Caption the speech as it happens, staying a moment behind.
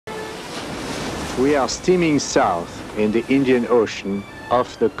We are steaming south in the Indian Ocean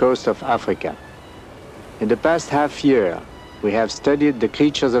off the coast of Africa. In the past half year, we have studied the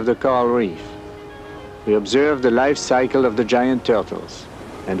creatures of the coral reef. We observed the life cycle of the giant turtles,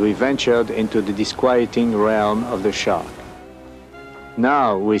 and we ventured into the disquieting realm of the shark.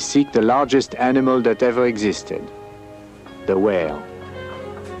 Now we seek the largest animal that ever existed, the whale.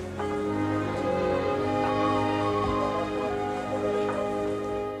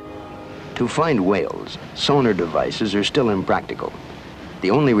 To find whales, sonar devices are still impractical.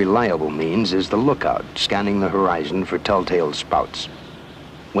 The only reliable means is the lookout, scanning the horizon for telltale spouts.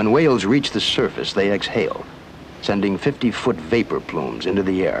 When whales reach the surface, they exhale, sending 50-foot vapor plumes into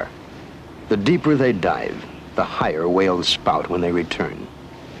the air. The deeper they dive, the higher whales spout when they return.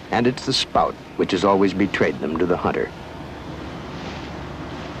 And it's the spout which has always betrayed them to the hunter.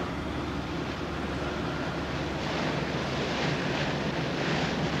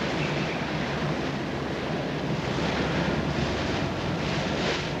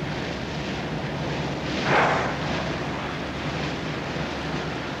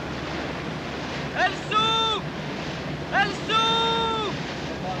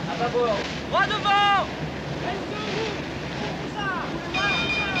 Droit devant!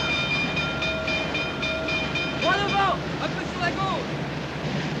 Droit devant! Un peu sur la gauche!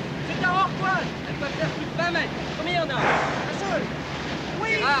 C'est un hors-poil! Elle peut faire plus de 20 mètres! Combien il y en a? Un seul! Oui!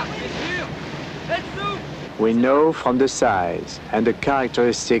 C'est rare, c'est sûr! Elle s'ouvre! We know from the size and the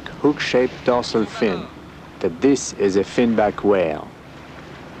characteristic hook-shaped dorsal fin that this is a finback whale.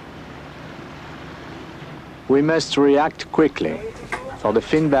 We must react quickly, for the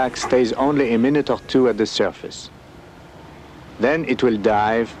finback stays only a minute or two at the surface. Then it will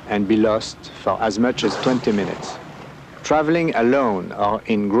dive and be lost for as much as 20 minutes. Traveling alone or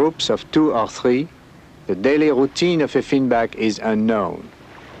in groups of 2 or 3, the daily routine of a finback is unknown.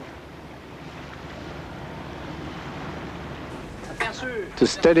 To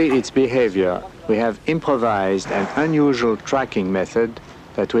study its behavior, we have improvised an unusual tracking method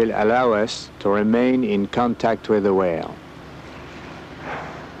that will allow us to remain in contact with the whale.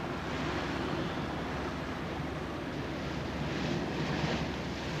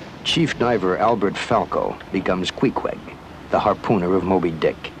 Chief diver Albert Falco becomes Queequeg, the harpooner of Moby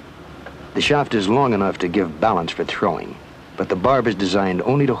Dick. The shaft is long enough to give balance for throwing, but the barb is designed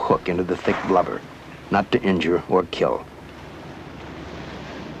only to hook into the thick blubber, not to injure or kill.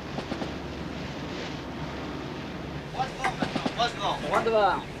 Droit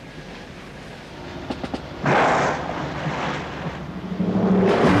devant!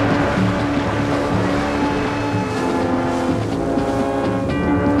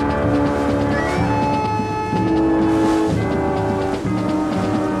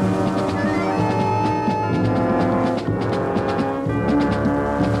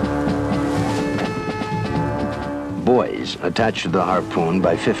 Buoys attached to the harpoon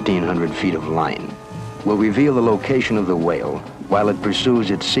by 1,500 feet of line will reveal the location of the whale while it pursues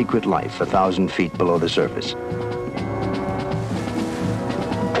its secret life 1,000 feet below the surface.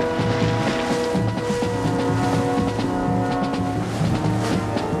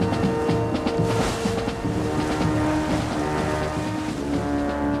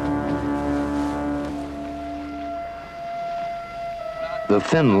 The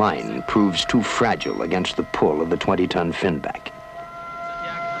thin line proves too fragile against the pull of the 20-ton finback.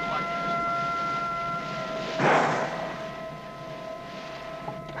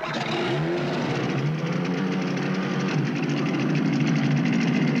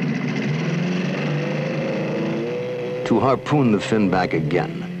 To harpoon the finback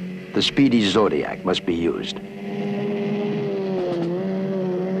again, the speedy Zodiac must be used.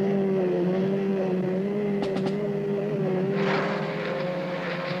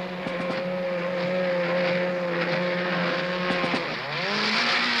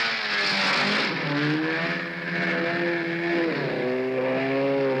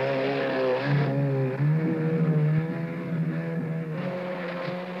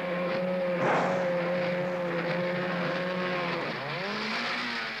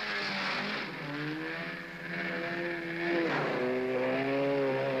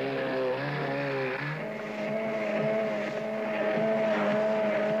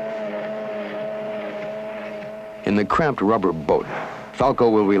 In the cramped rubber boat, Falco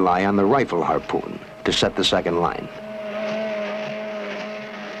will rely on the rifle harpoon to set the second line.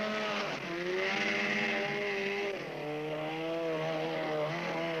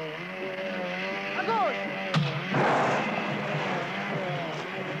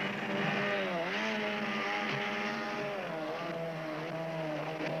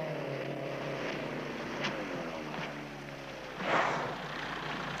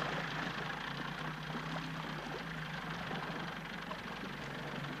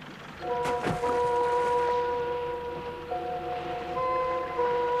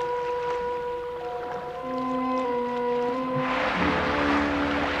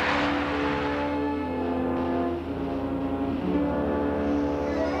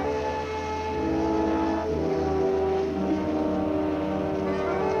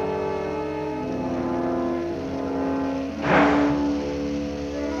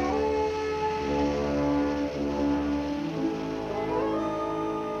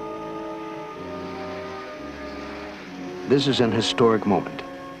 This is an historic moment.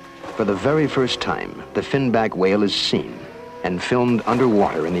 For the very first time, the finback whale is seen and filmed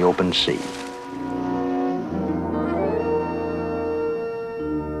underwater in the open sea.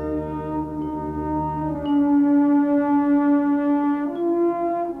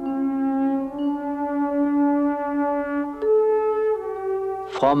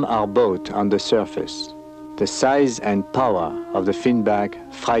 From our boat on the surface, the size and power of the finback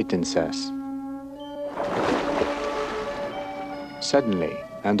frightens us. Suddenly,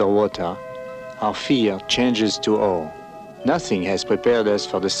 underwater, our fear changes to awe. Nothing has prepared us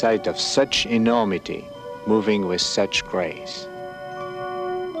for the sight of such enormity, moving with such grace.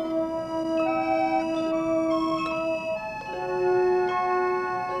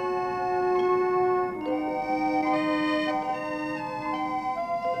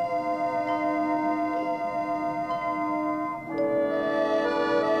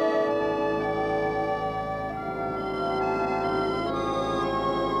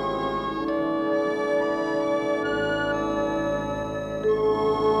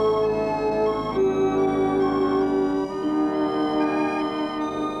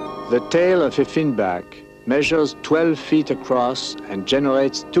 The tail of a finback measures 12 feet across and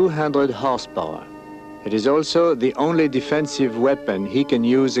generates 200 horsepower. It is also the only defensive weapon he can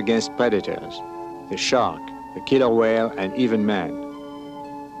use against predators, the shark, the killer whale, and even man.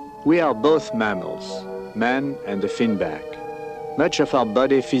 We are both mammals, man and the finback. Much of our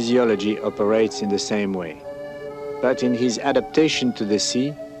body physiology operates in the same way. But in his adaptation to the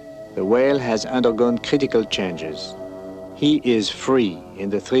sea, the whale has undergone critical changes. He is free in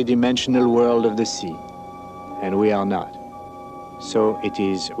the three-dimensional world of the sea, and we are not. So it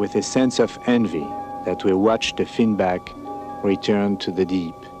is with a sense of envy that we watch the finback return to the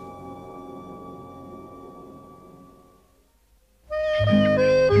deep.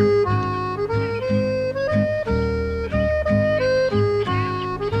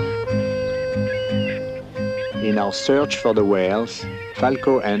 In our search for the whales,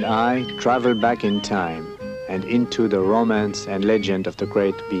 Falco and I travel back in time and into the romance and legend of the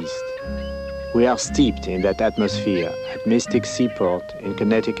great beast. We are steeped in that atmosphere at Mystic Seaport in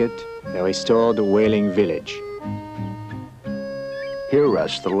Connecticut, a restored whaling village. Here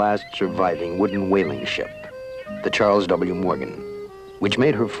rests the last surviving wooden whaling ship, the Charles W. Morgan, which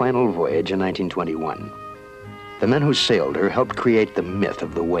made her final voyage in 1921. The men who sailed her helped create the myth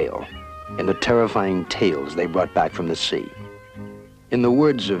of the whale and the terrifying tales they brought back from the sea. In the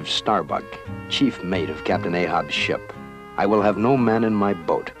words of Starbuck, chief mate of Captain Ahab's ship, "I will have no man in my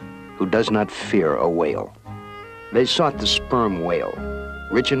boat who does not fear a whale." They sought the sperm whale,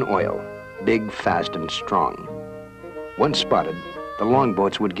 rich in oil, big, fast, and strong. Once spotted, the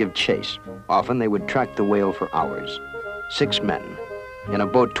longboats would give chase. Often they would track the whale for hours. 6 men, in a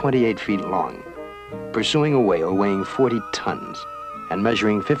boat 28 feet long, pursuing a whale weighing 40 tons and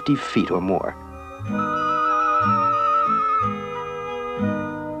measuring 50 feet or more.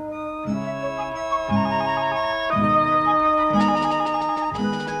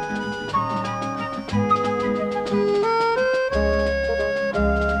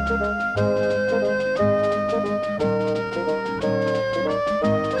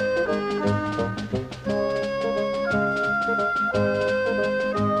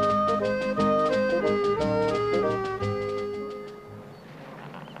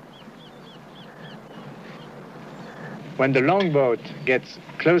 When the longboat gets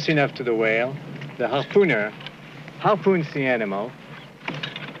close enough to the whale, the harpooner harpoons the animal,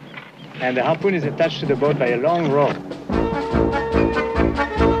 and the harpoon is attached to the boat by a long rope.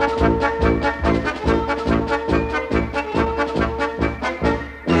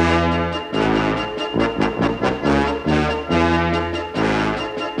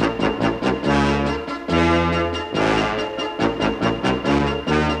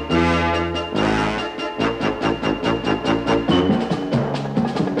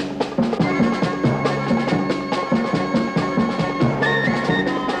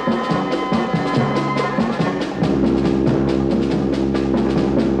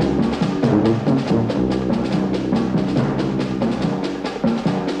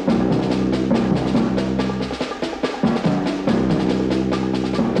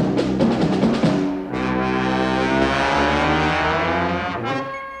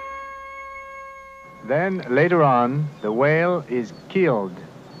 Then, later on, the whale is killed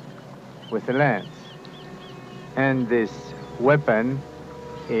with a lance. And this weapon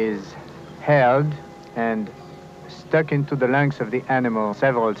is held and stuck into the lungs of the animal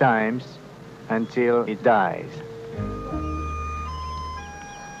several times until it dies.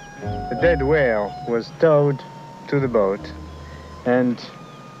 The dead whale was towed to the boat and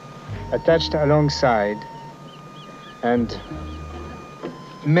attached alongside And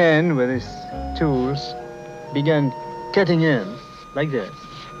men with his tools began cutting in like this,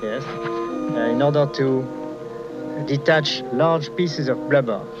 yes, in order to detach large pieces of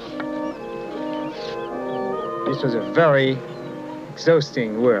blubber. This was a very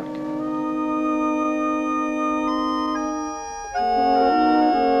exhausting work.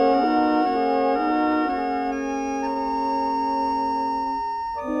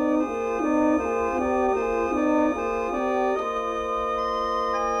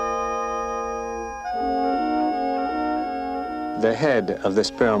 The head of the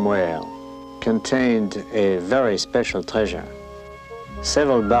sperm whale contained a very special treasure,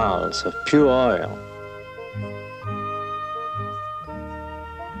 several barrels of pure oil.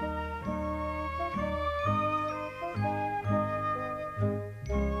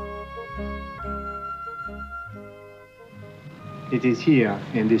 It is here,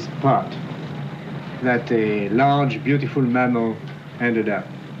 in this pot, that a large, beautiful mammal ended up.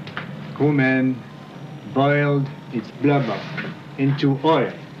 Crewmen boiled its blubber into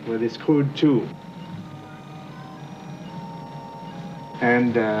oil with a screwed tube.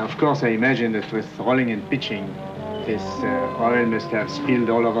 And of course, I imagine that with rolling and pitching, this oil must have spilled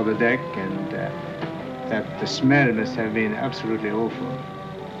all over the deck, and that the smell must have been absolutely awful.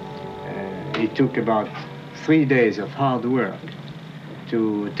 It took about 3 days of hard work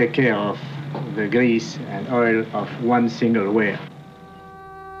to take care of the grease and oil of one single whale.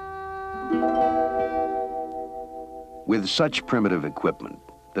 With such primitive equipment,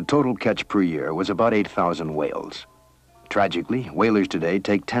 the total catch per year was about 8,000 whales. Tragically, whalers today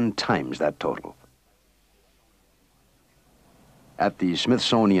take 10 times that total. At the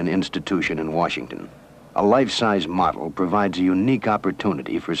Smithsonian Institution in Washington, a life-size model provides a unique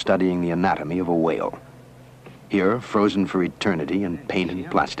opportunity for studying the anatomy of a whale. Here, frozen for eternity in painted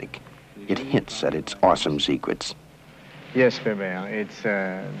plastic, it hints at its awesome secrets. Yes, Weber, it's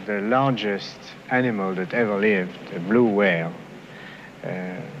the largest animal that ever lived, a blue whale.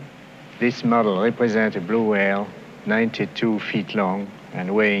 This model represents a blue whale 92 feet long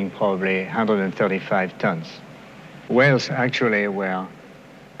and weighing probably 135 tons. Whales actually were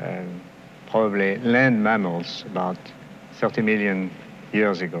probably land mammals about 30 million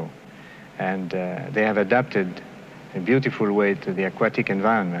years ago. And they have adapted a beautiful way to the aquatic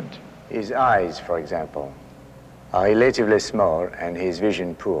environment. His eyes, for example, are relatively small and his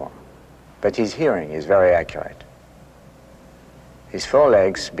vision poor, but his hearing is very accurate. His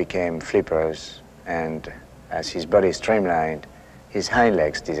forelegs became flippers, and as his body streamlined, his hind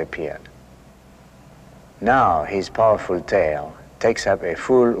legs disappeared. Now his powerful tail takes up a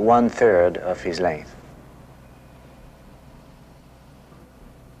full 1/3 of his length.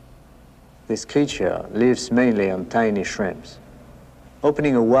 This creature lives mainly on tiny shrimps.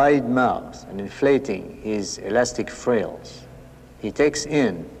 Opening a wide mouth and inflating his elastic frills, he takes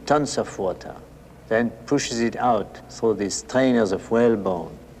in tons of water, then pushes it out through these strainers of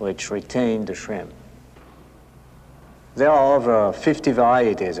whalebone which retain the shrimp. There are over 50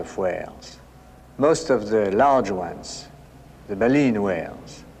 varieties of whales. Most of the large ones, the baleen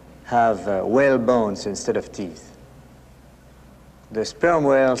whales, have whale bones instead of teeth. The sperm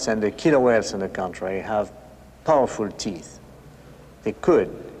whales and the killer whales, on the contrary, have powerful teeth. They could,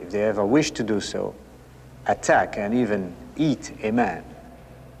 if they ever wished to do so, attack and even eat a man.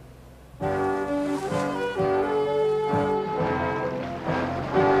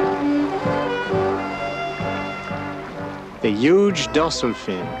 The huge dorsal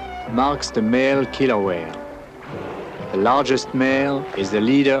fin marks the male killer whale. The largest male is the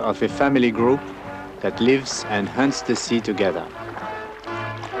leader of a family group that lives and hunts the sea together.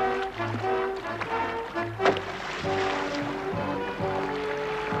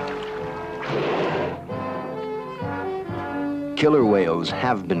 Killer whales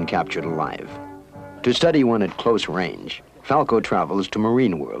have been captured alive. To study one at close range, Falco travels to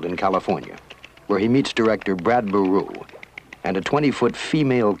Marine World in California, where he meets director Brad Baru and a 20-foot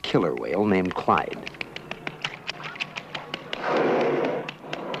female killer whale named Clyde.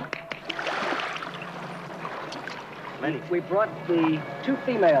 We brought the 2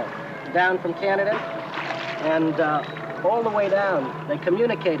 females down from Canada, and all the way down, they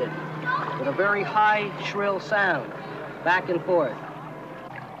communicated with a very high, shrill sound, back and forth.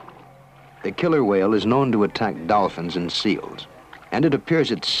 The killer whale is known to attack dolphins and seals, and it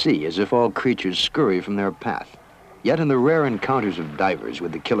appears at sea as if all creatures scurry from their path. Yet in the rare encounters of divers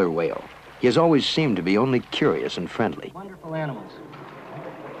with the killer whale, he has always seemed to be only curious and friendly. Wonderful animals.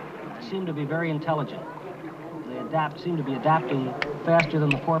 They seem to be very intelligent. They seem to be adapting faster than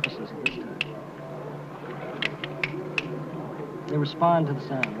the porpoises at this time. They respond to the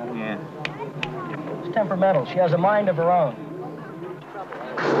sound. Yeah. It's temperamental. She has a mind of her own.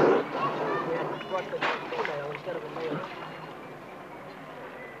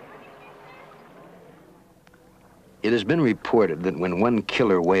 It has been reported that when one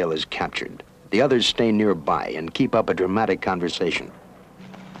killer whale is captured, the others stay nearby and keep up a dramatic conversation.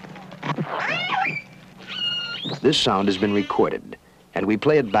 This sound has been recorded, and we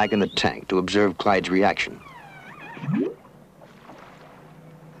play it back in the tank to observe Clyde's reaction.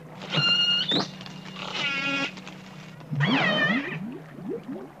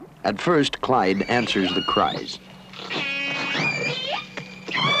 At first, Clyde answers the cries.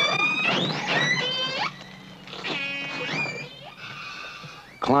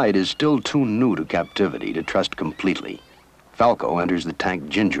 Clyde is still too new to captivity to trust completely. Falco enters the tank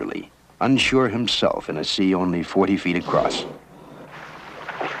gingerly, unsure himself in a sea only 40 feet across.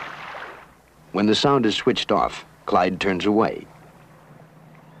 When the sound is switched off, Clyde turns away.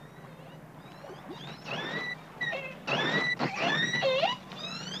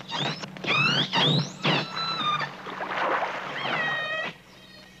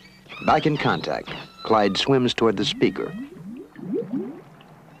 Back in contact, Clyde swims toward the speaker.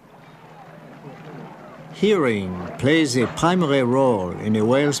 Hearing plays a primary role in a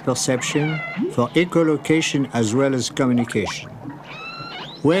whale's perception for echolocation as well as communication.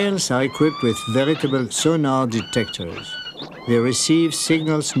 Whales are equipped with veritable sonar detectors. They receive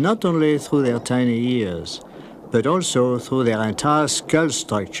signals not only through their tiny ears, but also through their entire skull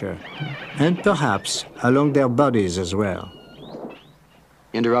structure, and perhaps along their bodies as well.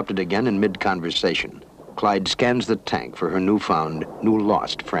 Interrupted again in mid-conversation, Clyde scans the tank for her newfound,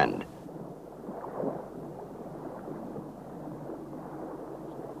 lost friend.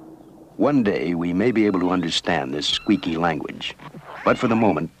 One day, we may be able to understand this squeaky language, but for the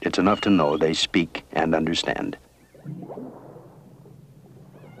moment, it's enough to know they speak and understand.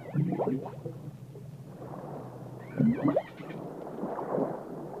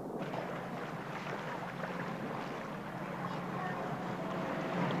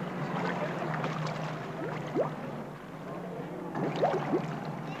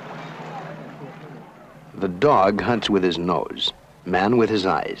 The dog hunts with his nose, man with his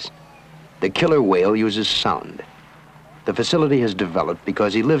eyes. The killer whale uses sound. The facility has developed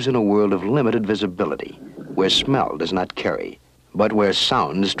because he lives in a world of limited visibility, where smell does not carry, but where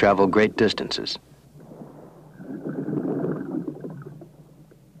sounds travel great distances.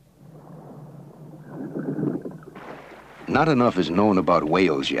 Not enough is known about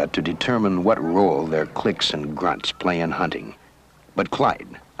whales yet to determine what role their clicks and grunts play in hunting. But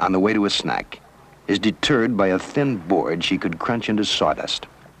Clyde, on the way to a snack, is deterred by a thin board she could crunch into sawdust.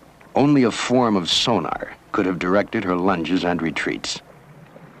 Only a form of sonar could have directed her lunges and retreats.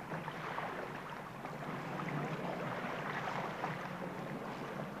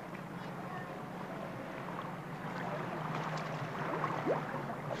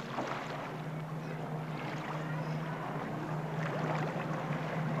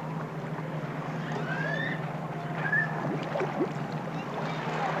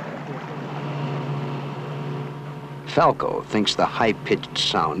 Falco thinks the high-pitched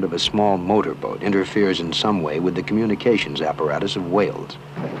sound of a small motorboat interferes in some way with the communications apparatus of whales,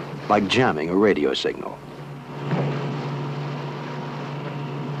 like jamming a radio signal.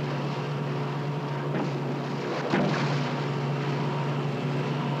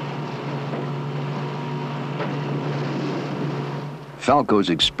 Falco's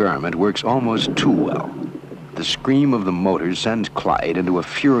experiment works almost too well. The scream of the motors sends Clyde into a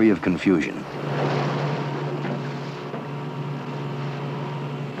fury of confusion.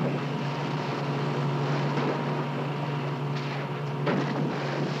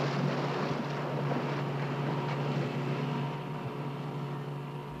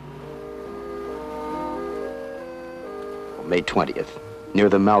 May 20th, near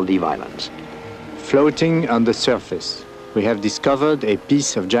the Maldive Islands. Floating on the surface, we have discovered a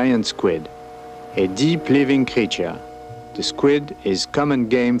piece of giant squid, a deep living creature. The squid is common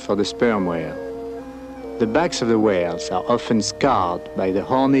game for the sperm whale. The backs of the whales are often scarred by the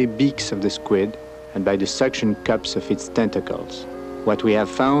horny beaks of the squid and by the suction cups of its tentacles. What we have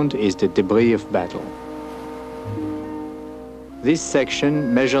found is the debris of battle. This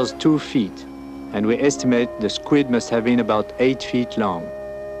section measures 2 feet, and we estimate the squid must have been about 8 feet long.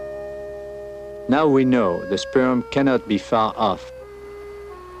 Now we know the sperm cannot be far off.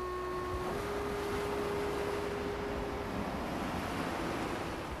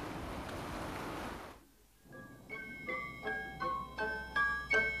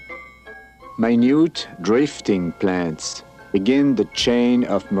 Minute drifting plants begin the chain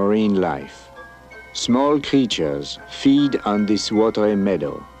of marine life. Small creatures feed on this watery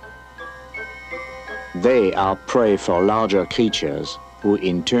meadow. They are prey for larger creatures, who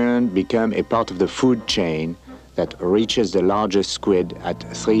in turn become a part of the food chain that reaches the largest squid at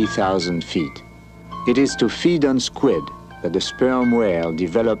 3,000 feet. It is to feed on squid that the sperm whale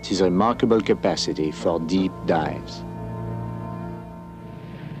developed his remarkable capacity for deep dives.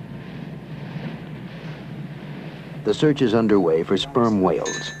 The search is underway for sperm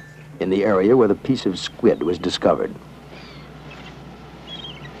whales in the area where the piece of squid was discovered.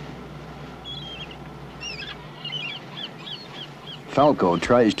 Falco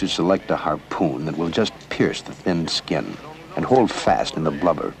tries to select a harpoon that will just pierce the thin skin and hold fast in the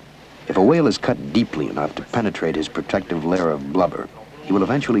blubber. If a whale is cut deeply enough to penetrate his protective layer of blubber, he will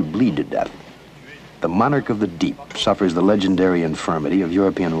eventually bleed to death. The monarch of the deep suffers the legendary infirmity of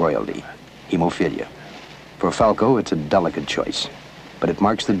European royalty, hemophilia. For Falco, it's a delicate choice, but it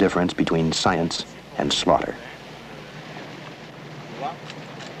marks the difference between science and slaughter.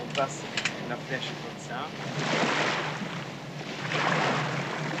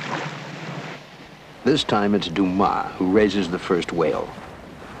 This time it's Dumas who raises the first whale.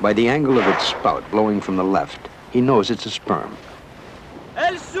 By the angle of its spout blowing from the left, he knows it's a sperm.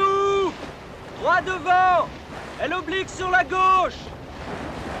 Elle s'ouvre! Droit devant! Elle oblique sur la gauche!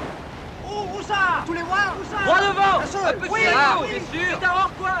 Où ça? Tous les voir? Droit devant! Un peu sur la gauche, c'est sûr! C'est un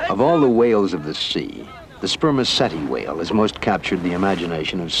rorqual! Of all the whales of the sea, the spermaceti whale has most captured the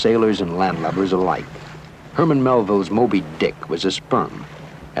imagination of sailors and landlubbers alike. Herman Melville's Moby Dick was a sperm,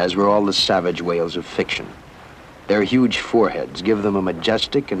 as were all the savage whales of fiction. Their huge foreheads give them a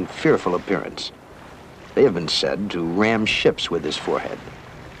majestic and fearful appearance. They have been said to ram ships with this forehead,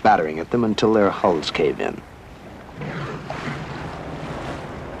 battering at them until their hulls cave in.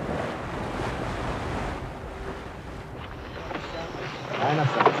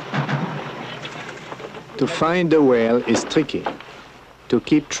 To find the whale is tricky. To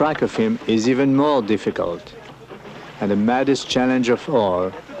keep track of him is even more difficult. And the maddest challenge of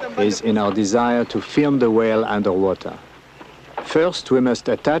all is in our desire to film the whale underwater. First, we must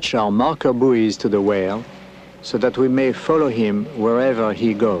attach our marker buoys to the whale so that we may follow him wherever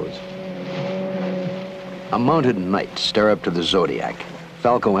he goes. A mounted knight stare up to the Zodiac.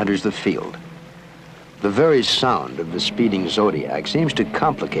 Falco enters the field. The very sound of the speeding Zodiac seems to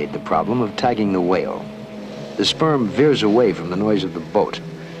complicate the problem of tagging the whale. The sperm veers away from the noise of the boat,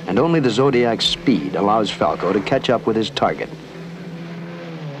 and only the Zodiac's speed allows Falco to catch up with his target.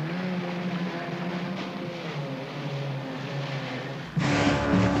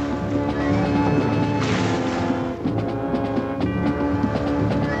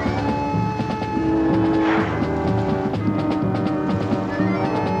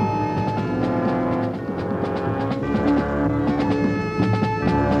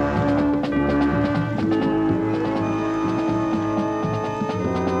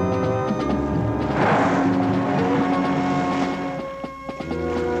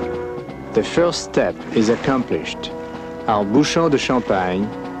 The first step is accomplished. Our bouchon de champagne,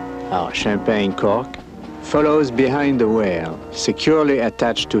 our champagne cork, follows behind the whale, securely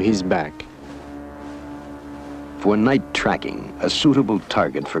attached to his back. For night tracking, a suitable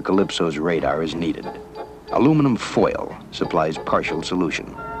target for Calypso's radar is needed. Aluminum foil supplies partial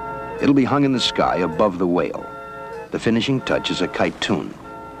solution. It'll be hung in the sky above the whale. The finishing touch is a kite-toon,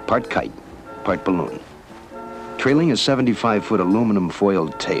 part kite, part balloon. Trailing a 75-foot aluminum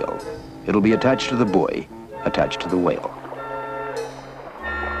foiled tail, it'll be attached to the buoy, attached to the whale.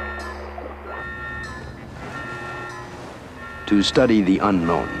 To study the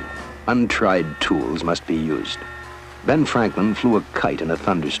unknown, untried tools must be used. Ben Franklin flew a kite in a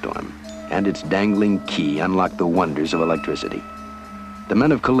thunderstorm, and its dangling key unlocked the wonders of electricity. The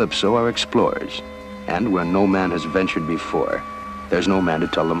men of Calypso are explorers, and where no man has ventured before, there's no man to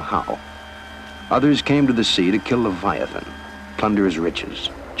tell them how. Others came to the sea to kill Leviathan, plunder his riches,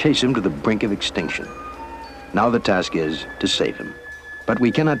 chase him to the brink of extinction. Now the task is to save him. But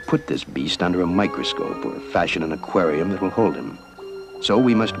we cannot put this beast under a microscope or fashion an aquarium that will hold him. So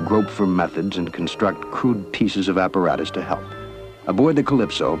we must grope for methods and construct crude pieces of apparatus to help. Aboard the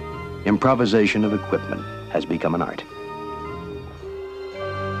Calypso, improvisation of equipment has become an art.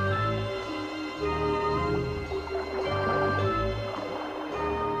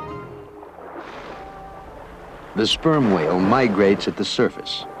 The sperm whale migrates at the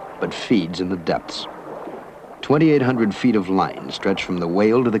surface, but feeds in the depths. 2,800 feet of line stretch from the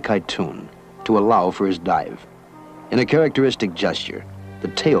whale to the kite-toon to allow for his dive. In a characteristic gesture, the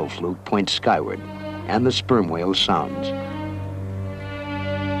tail fluke points skyward, and the sperm whale sounds.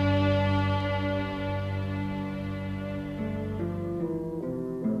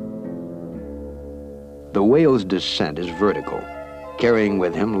 The whale's descent is vertical, carrying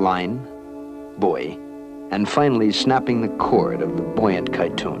with him line, buoy, and finally snapping the cord of the buoyant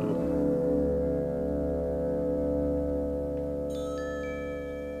kytoon.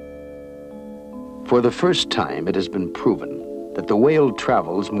 For the first time, it has been proven that the whale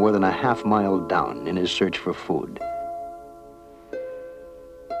travels more than a half-mile down in his search for food.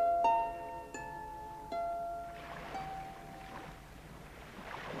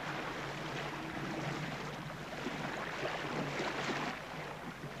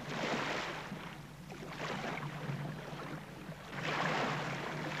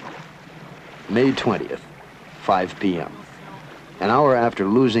 May 20th, 5 p.m. An hour after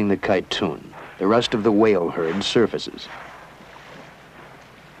losing the kytoon, the rest of the whale herd surfaces.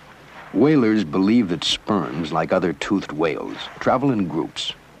 Whalers believe that sperms, like other toothed whales, travel in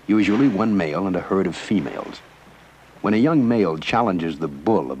groups, usually one male and a herd of females. When a young male challenges the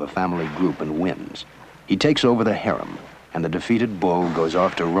bull of a family group and wins, he takes over the harem, and the defeated bull goes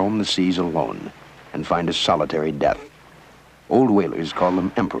off to roam the seas alone and find a solitary death. Old whalers call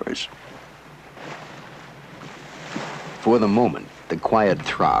them emperors. For the moment, the quiet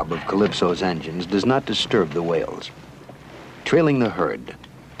throb of Calypso's engines does not disturb the whales. Trailing the herd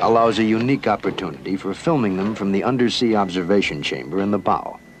allows a unique opportunity for filming them from the undersea observation chamber in the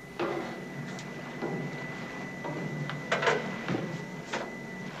bow.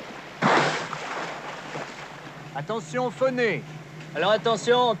 Attention, phoné. Alors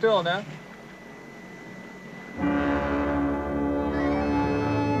attention, on tourne, hein.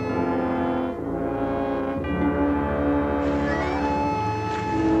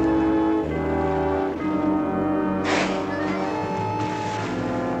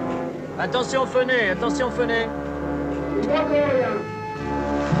 Attention phoné, attention phoné.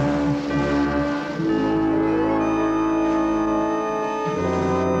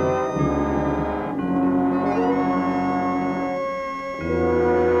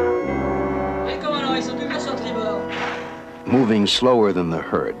 Les commandants, ils sont toujours sur tribord. Moving slower than the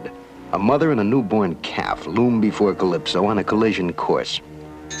herd, a mother and a newborn calf loom before Calypso on a collision course.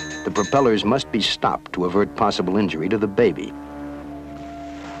 The propellers must be stopped to avert possible injury to the baby.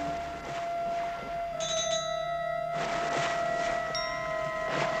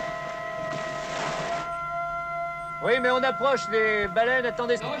 Oui, mais on approche des baleines,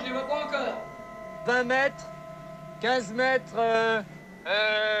 attendez. Non, je les vois pas encore. 20 mètres, 15 mètres,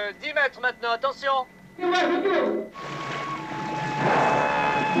 10 mètres maintenant, attention.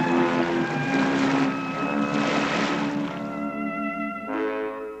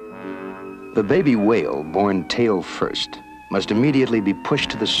 The baby whale, born tail first, must immediately be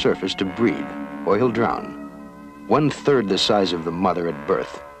pushed to the surface to breathe, or he'll drown. 1/3 the size of the mother at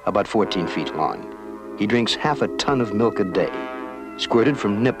birth, about 14 feet long. He drinks half a ton of milk a day, squirted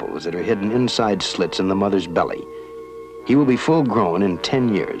from nipples that are hidden inside slits in the mother's belly. He will be full grown in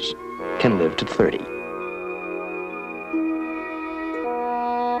 10 years, can live to 30.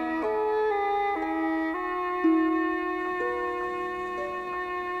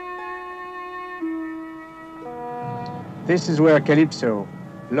 This is where Calypso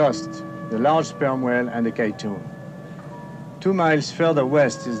lost the large sperm whale and the kytoon. 2 miles further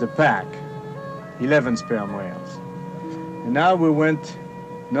west is the pack, 11 sperm whales. And now we went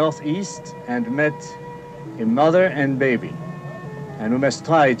northeast and met a mother and baby. And we must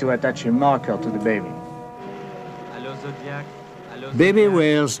try to attach a marker to the baby. Allô, Zodiac. Allô, Baby Zodiac.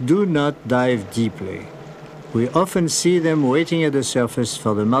 whales do not dive deeply. We often see them waiting at the surface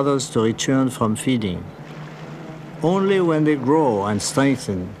for the mothers to return from feeding. Only when they grow and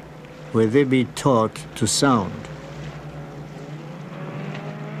strengthen will they be taught to sound.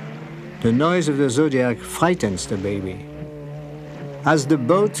 The noise of the Zodiac frightens the baby. As the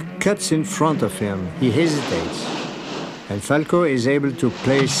boat cuts in front of him, he hesitates, and Falco is able to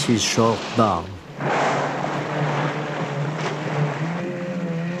place his short barb.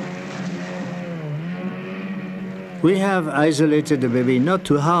 We have isolated the baby not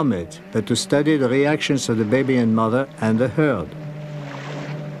to harm it, but to study the reactions of the baby and mother and the herd.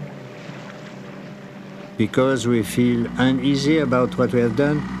 Because we feel uneasy about what we have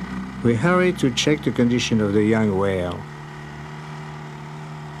done, we hurry to check the condition of the young whale.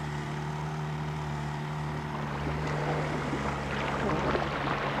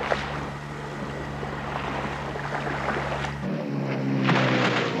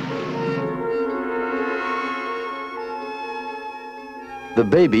 The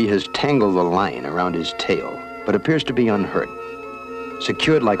baby has tangled the line around his tail, but appears to be unhurt.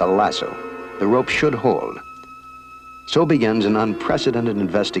 Secured like a lasso, the rope should hold. So begins an unprecedented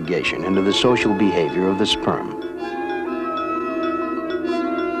investigation into the social behavior of the sperm.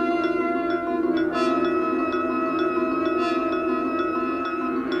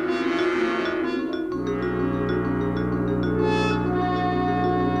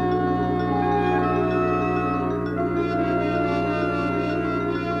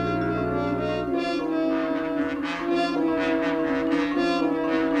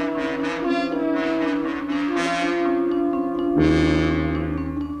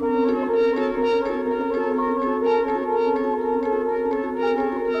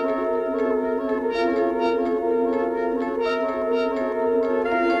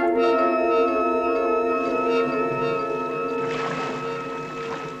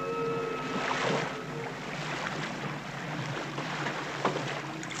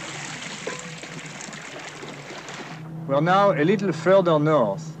 We're now a little further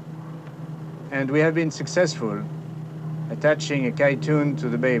north, and we have been successful attaching a kytoon to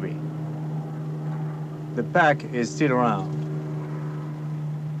the baby. The pack is still around.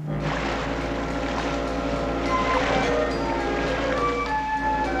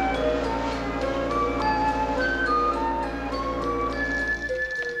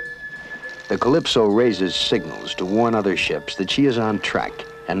 The Calypso raises signals to warn other ships that she is on track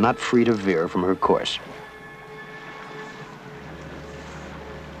and not free to veer from her course.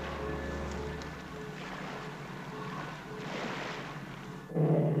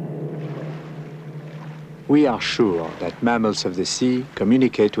 We are sure that mammals of the sea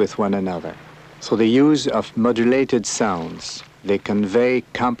communicate with one another. Through the use of modulated sounds, they convey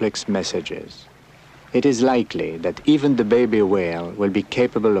complex messages. It is likely that even the baby whale will be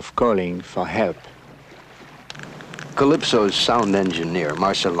capable of calling for help. Calypso's sound engineer,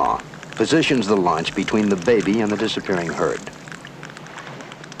 Marcelin, positions the launch between the baby and the disappearing herd.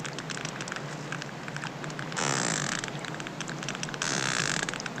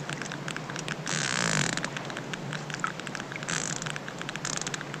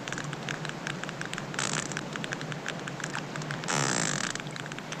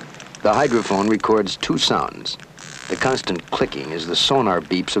 The hydrophone records two sounds. The constant clicking is the sonar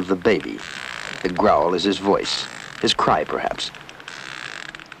beeps of the baby. The growl is his voice, his cry perhaps.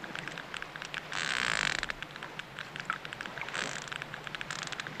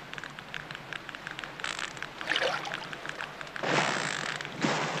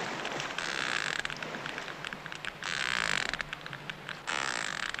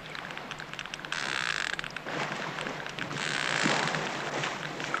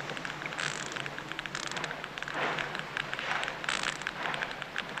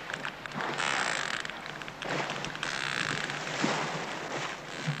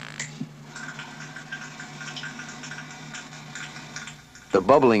 The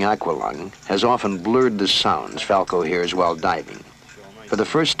bubbling aqualung has often blurred the sounds Falco hears while diving. For the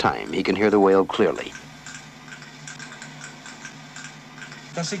first time, he can hear the whale clearly.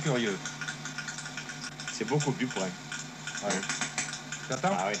 C'est assez curieux. C'est beaucoup plus près. Ouais.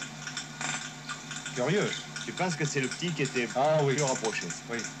 T'attends? Ah oui. Curieux. Tu penses que c'est le petit qui était oui. plus rapproché?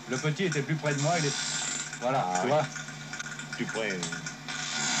 Oui. Le petit était plus près de moi, il est... Voilà, tu vois? Plus près.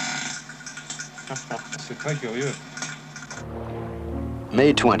 C'est très curieux.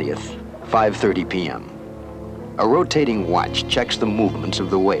 May 20th, 5:30 p.m. A rotating watch checks the movements of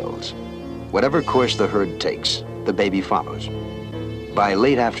the whales. Whatever course the herd takes, the baby follows. By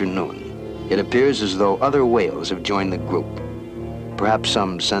late afternoon, it appears as though other whales have joined the group. Perhaps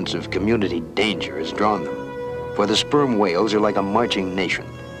some sense of community danger has drawn them, for the sperm whales are like a marching nation,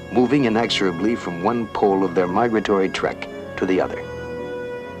 moving inexorably from one pole of their migratory trek to the other.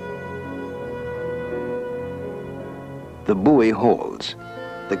 The buoy holds.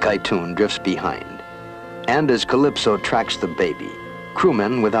 The kytoon drifts behind. And as Calypso tracks the baby,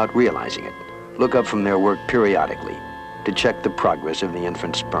 crewmen, without realizing it, look up from their work periodically to check the progress of the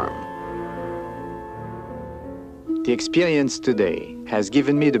infant sperm. The experience today has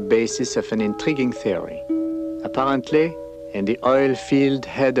given me the basis of an intriguing theory. Apparently, in the oil-filled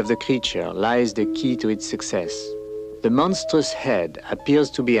head of the creature lies the key to its success. The monstrous head appears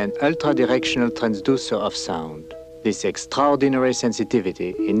to be an ultra-directional transducer of sound. This extraordinary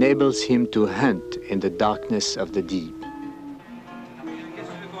sensitivity enables him to hunt in the darkness of the deep.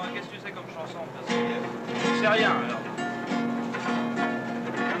 Qu'est-ce que tu sais comme chanson? C'est rien alors.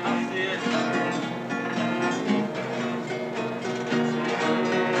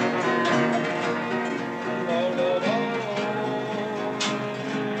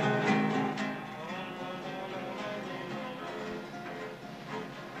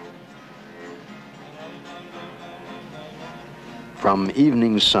 From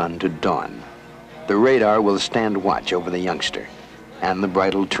evening sun to dawn, the radar will stand watch over the youngster and the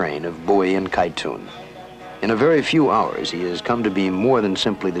bridal train of buoy and kytoon. In a very few hours, he has come to be more than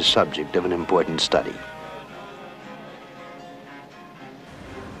simply the subject of an important study.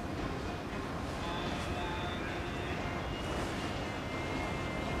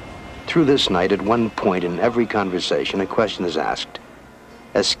 Through this night, at one point in every conversation, a question is asked.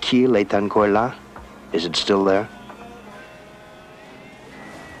 Est-ce qu'il est encore là? Is it still there?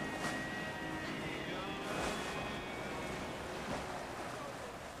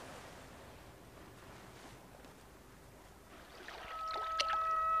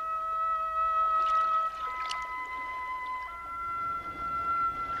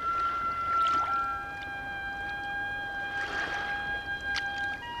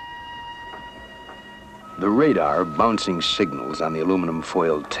 The radar bouncing signals on the aluminum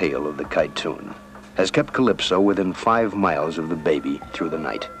foil tail of the kytoon has kept Calypso within 5 miles of the baby through the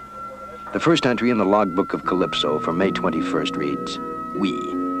night. The first entry in the logbook of Calypso for May 21st reads, "Oui,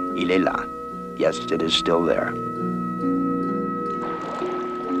 il est là." Yes, it is still there.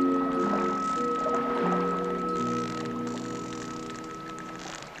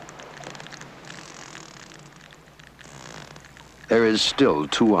 There is still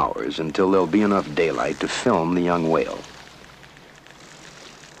 2 hours until there'll be enough daylight to film the young whale.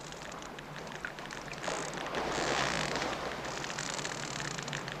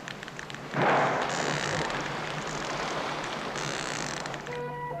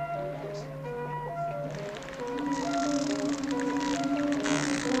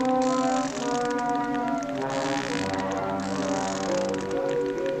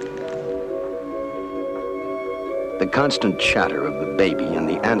 The constant chatter of the baby and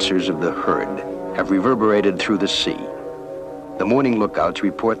the answers of the herd have reverberated through the sea. The morning lookouts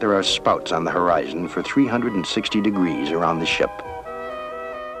report there are spouts on the horizon for 360 degrees around the ship.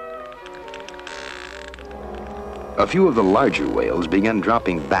 A few of the larger whales begin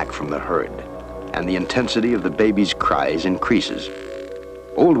dropping back from the herd, and the intensity of the baby's cries increases.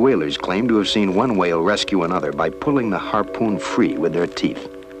 Old whalers claim to have seen one whale rescue another by pulling the harpoon free with their teeth.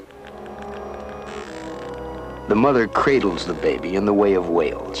 The mother cradles the baby in the way of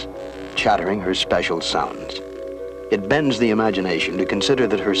whales, chattering her special sounds. It bends the imagination to consider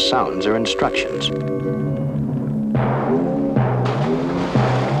that her sounds are instructions.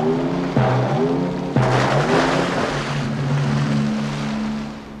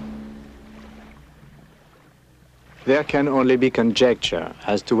 There can only be conjecture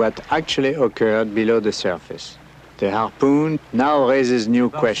as to what actually occurred below the surface. The harpoon now raises new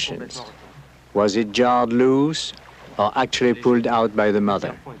questions. Was it jarred loose or actually pulled out by the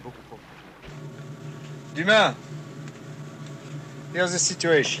mother? Dumas, here's the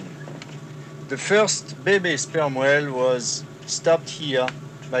situation. The first baby sperm whale was stopped here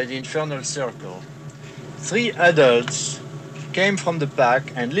by the infernal circle. 3 adults came from the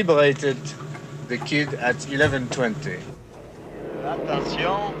pack and liberated the kid at 11:20.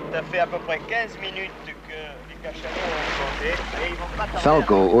 Attention, ça fait à peu près 15 minutes que les cachalots ont bondé et ils vont pas tarder.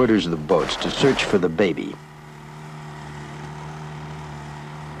 Falco orders the boats to search for the baby.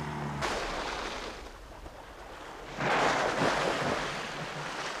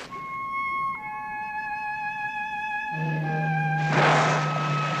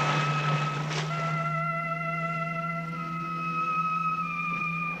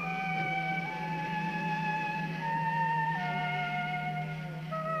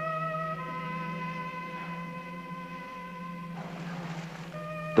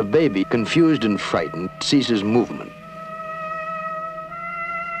 The baby, confused and frightened, ceases movement.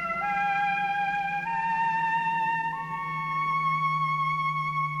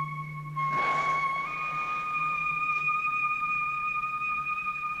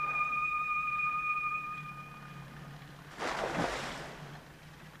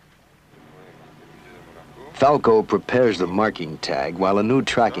 Falco prepares the marking tag while a new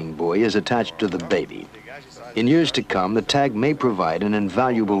tracking buoy is attached to the baby. In years to come, the tag may provide an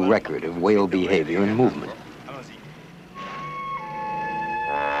invaluable record of whale behavior and movement.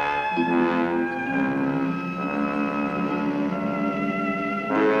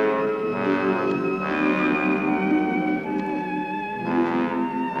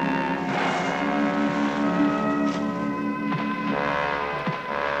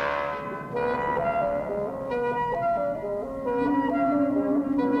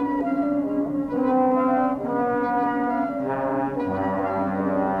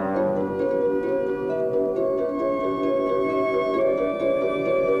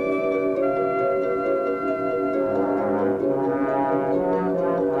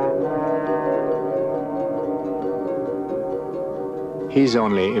 He's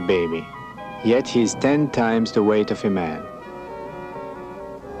only a baby, yet he's 10 times the weight of a man.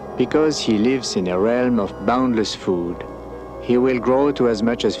 Because he lives in a realm of boundless food, he will grow to as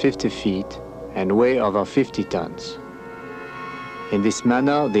much as 50 feet and weigh over 50 tons. In this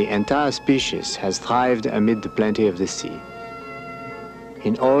manner, the entire species has thrived amid the plenty of the sea.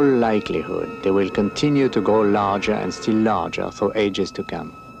 In all likelihood, they will continue to grow larger and still larger for ages to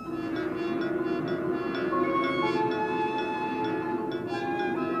come.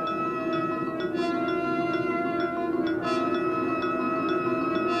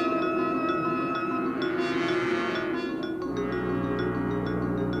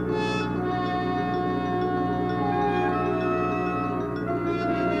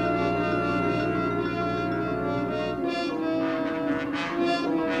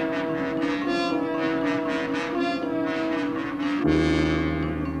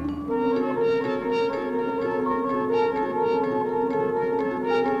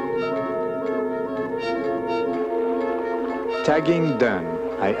 tagging done,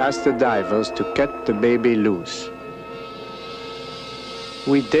 I asked the divers to cut the baby loose.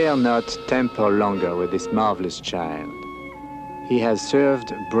 We dare not tamper longer with this marvelous child. He has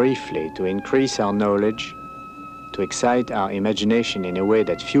served briefly to increase our knowledge, to excite our imagination in a way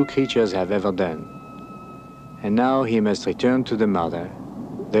that few creatures have ever done. And now he must return to the mother,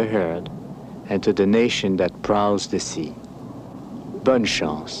 the herd, and to the nation that prowls the sea. Bonne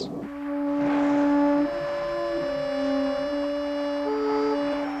chance.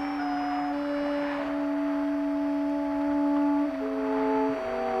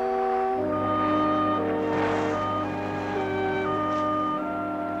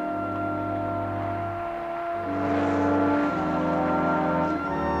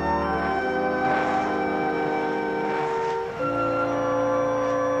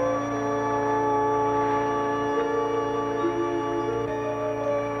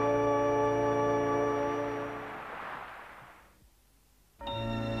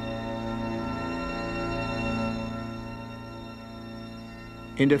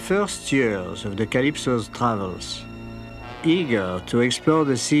 In the first years of the Calypso's travels, eager to explore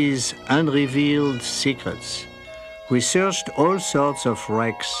the sea's unrevealed secrets, we searched all sorts of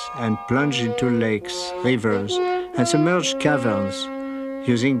wrecks and plunged into lakes, rivers, and submerged caverns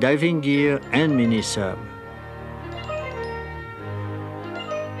using diving gear and mini-sub.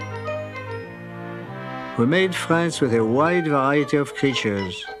 We made friends with a wide variety of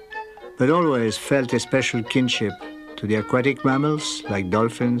creatures, but always felt a special kinship to the aquatic mammals like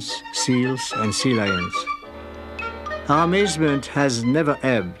dolphins, seals, and sea lions. Our amazement has never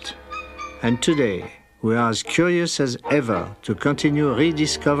ebbed, and today we are as curious as ever to continue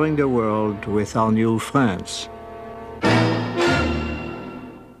rediscovering the world with our new friends.